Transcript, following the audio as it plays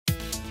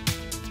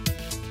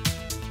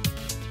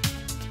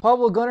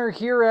Pablo Gunner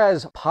here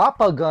as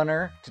Papa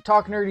Gunner to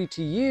talk nerdy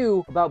to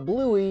you about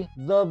Bluey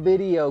the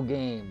Video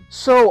Game.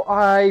 So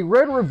I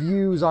read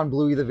reviews on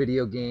Bluey the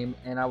Video Game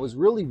and I was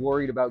really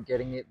worried about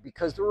getting it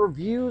because the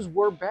reviews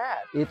were bad.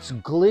 It's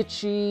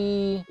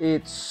glitchy,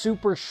 it's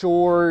super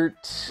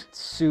short,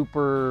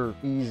 super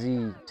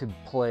easy to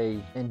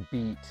play and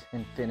beat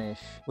and finish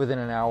within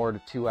an hour to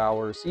 2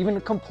 hours. Even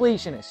a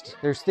completionist.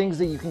 There's things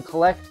that you can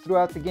collect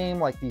throughout the game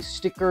like these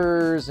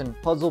stickers and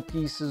puzzle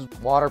pieces,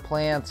 water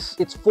plants.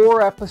 It's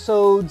 4 episodes.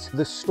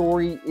 The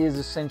story is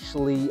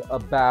essentially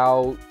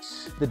about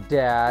the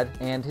dad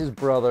and his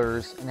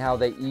brothers and how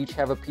they each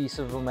have a piece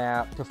of a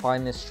map to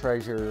find this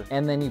treasure.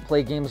 And then you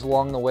play games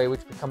along the way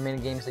which become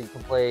mini games that you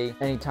can play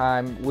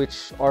anytime,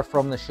 which are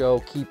from the show,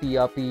 Keepy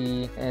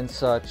Uppy and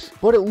such.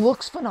 But it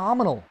looks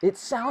phenomenal. It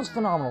sounds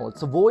phenomenal.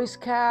 It's a voice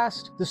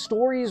cast. The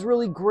story is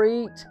really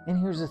great. And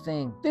here's the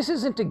thing. This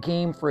isn't a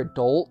game for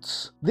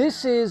adults.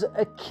 This is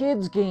a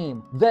kids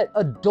game that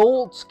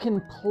adults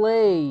can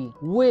play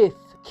with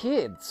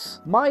kids.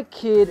 My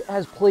kid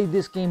has played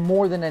this game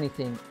more than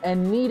anything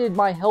and needed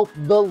my help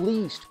the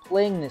least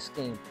playing this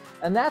game.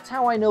 And that's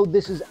how I know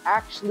this is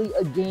actually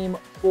a game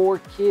for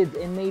kids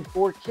and made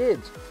for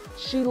kids.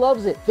 She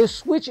loves it. The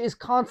Switch is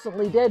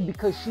constantly dead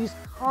because she's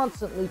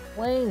constantly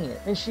playing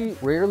it. And she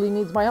rarely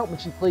needs my help and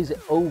she plays it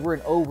over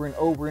and over and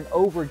over and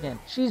over again.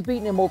 She's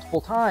beaten it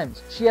multiple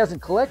times. She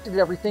hasn't collected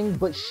everything,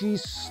 but she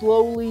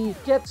slowly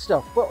gets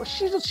stuff. But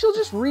she'll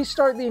just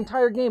restart the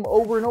entire game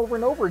over and over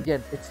and over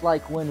again. It's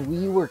like when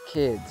we were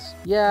kids.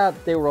 Yeah,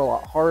 they were a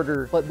lot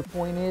harder, but the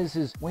point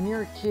is when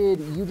you're a kid,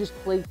 you just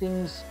play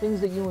things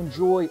that you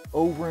enjoy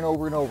over and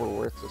over and over,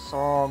 where it's a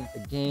song, a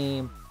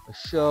game,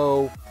 a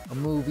show, a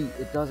movie,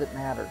 it doesn't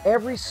matter.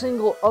 Every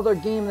single other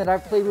game that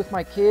I've played with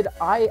my kid,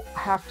 I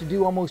have to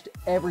do almost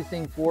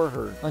everything for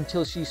her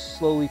until she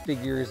slowly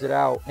figures it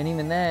out. And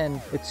even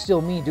then, it's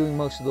still me doing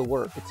most of the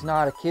work. It's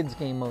not a kid's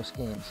game most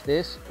games.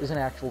 This is an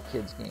actual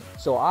kid's game.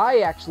 So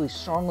I actually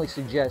strongly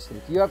suggest that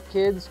if you have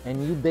kids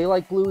and they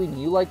like Bluey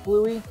and you like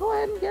Bluey, go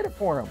ahead and get it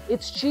for them.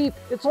 It's cheap.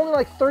 It's only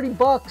like 30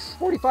 bucks,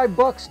 45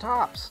 bucks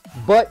tops.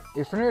 But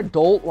if you're an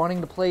adult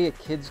wanting to play a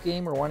kid's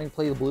game or wanting to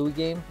play the Bluey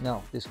game,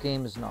 no, this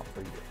game is not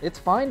for you. It's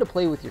fine to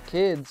play with your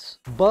kids,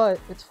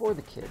 but it's for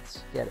the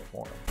kids. Get it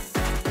for them.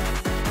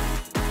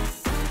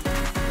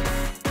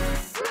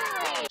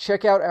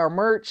 Check out our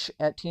merch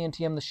at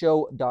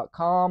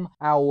TNTMTheShow.com.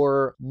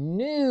 Our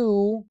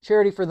new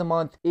charity for the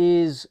month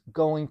is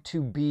going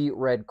to be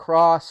Red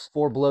Cross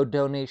for blood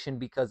donation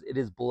because it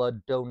is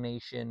Blood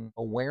Donation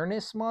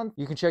Awareness Month.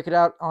 You can check it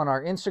out on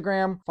our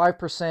Instagram.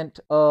 5%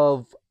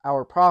 of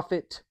our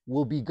profit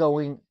will be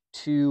going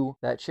to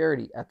that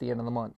charity at the end of the month.